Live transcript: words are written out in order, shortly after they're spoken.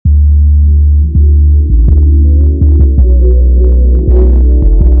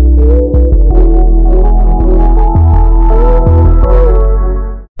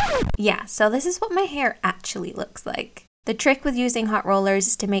so this is what my hair actually looks like. The trick with using hot rollers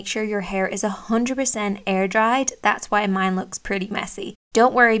is to make sure your hair is 100% air dried. That's why mine looks pretty messy.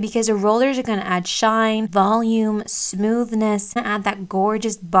 Don't worry, because the rollers are going to add shine, volume, smoothness, and add that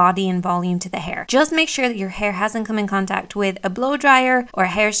gorgeous body and volume to the hair. Just make sure that your hair hasn't come in contact with a blow dryer or a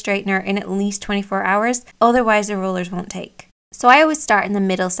hair straightener in at least 24 hours. Otherwise, the rollers won't take. So I always start in the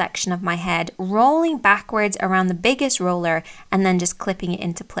middle section of my head, rolling backwards around the biggest roller and then just clipping it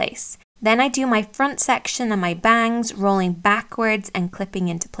into place. Then I do my front section and my bangs, rolling backwards and clipping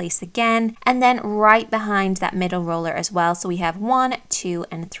into place again, and then right behind that middle roller as well. So we have 1, 2,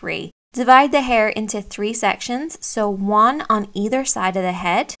 and 3. Divide the hair into 3 sections, so 1 on either side of the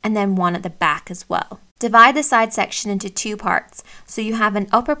head and then 1 at the back as well. Divide the side section into 2 parts. So you have an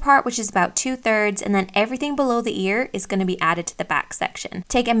upper part which is about 2/3, and then everything below the ear is going to be added to the back section.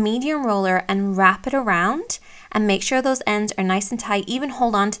 Take a medium roller and wrap it around and make sure those ends are nice and tight. Even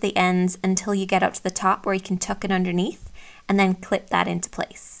hold on to the ends until you get up to the top where you can tuck it underneath, and then clip that into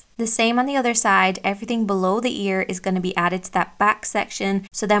place. The same on the other side, everything below the ear is going to be added to that back section,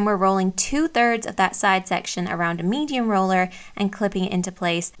 so then we're rolling 2/3 of that side section around a medium roller and clipping it into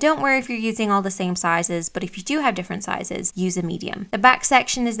place. Don't worry if you're using all the same sizes, but if you do have different sizes, use a medium. The back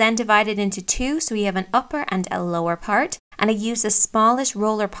section is then divided into 2, so we have an upper and a lower part. And I use the smallest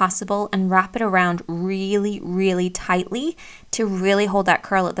roller possible and wrap it around really tightly to really hold that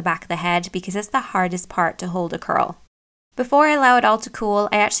curl at the back of the head, because it's the hardest part to hold a curl. Before I allow it all to cool,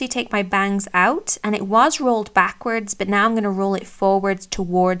 I actually take my bangs out, and it was rolled backwards, but now I'm going to roll it forwards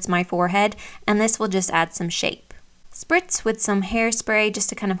towards my forehead, and this will just add some shape. Spritz with some hairspray just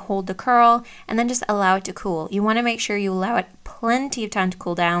to kind of hold the curl, and then just allow it to cool. You want to make sure you allow it plenty of time to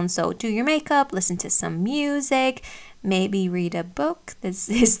cool down, so do your makeup, listen to some music, maybe read a book. This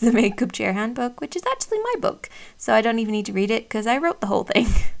is the Makeup Chair Handbook, which is actually my book, so I don't even need to read it because I wrote the whole thing.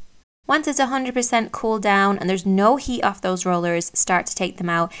 Once it's 100% cooled down and there's no heat off those rollers, start to take them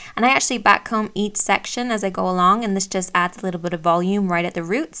out. And I actually backcomb each section as I go along, and this just adds a little bit of volume right at the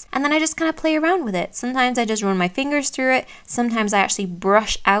roots. And then I just kind of play around with it. Sometimes I just run my fingers through it. Sometimes I actually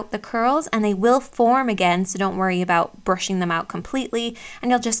brush out the curls, and they will form again, so don't worry about brushing them out completely,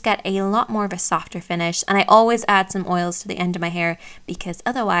 and you'll just get a lot more of a softer finish. And I always add some oils to the end of my hair because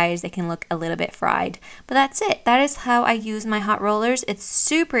otherwise they can look a little bit fried. But that's it. That is how I use my hot rollers. It's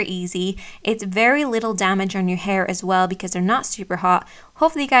super easy. It's very little damage on your hair as well because they're not super hot.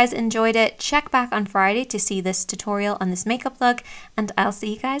 Hopefully you guys enjoyed it. Check back on Friday to see this tutorial on this makeup look, and I'll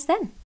see you guys then.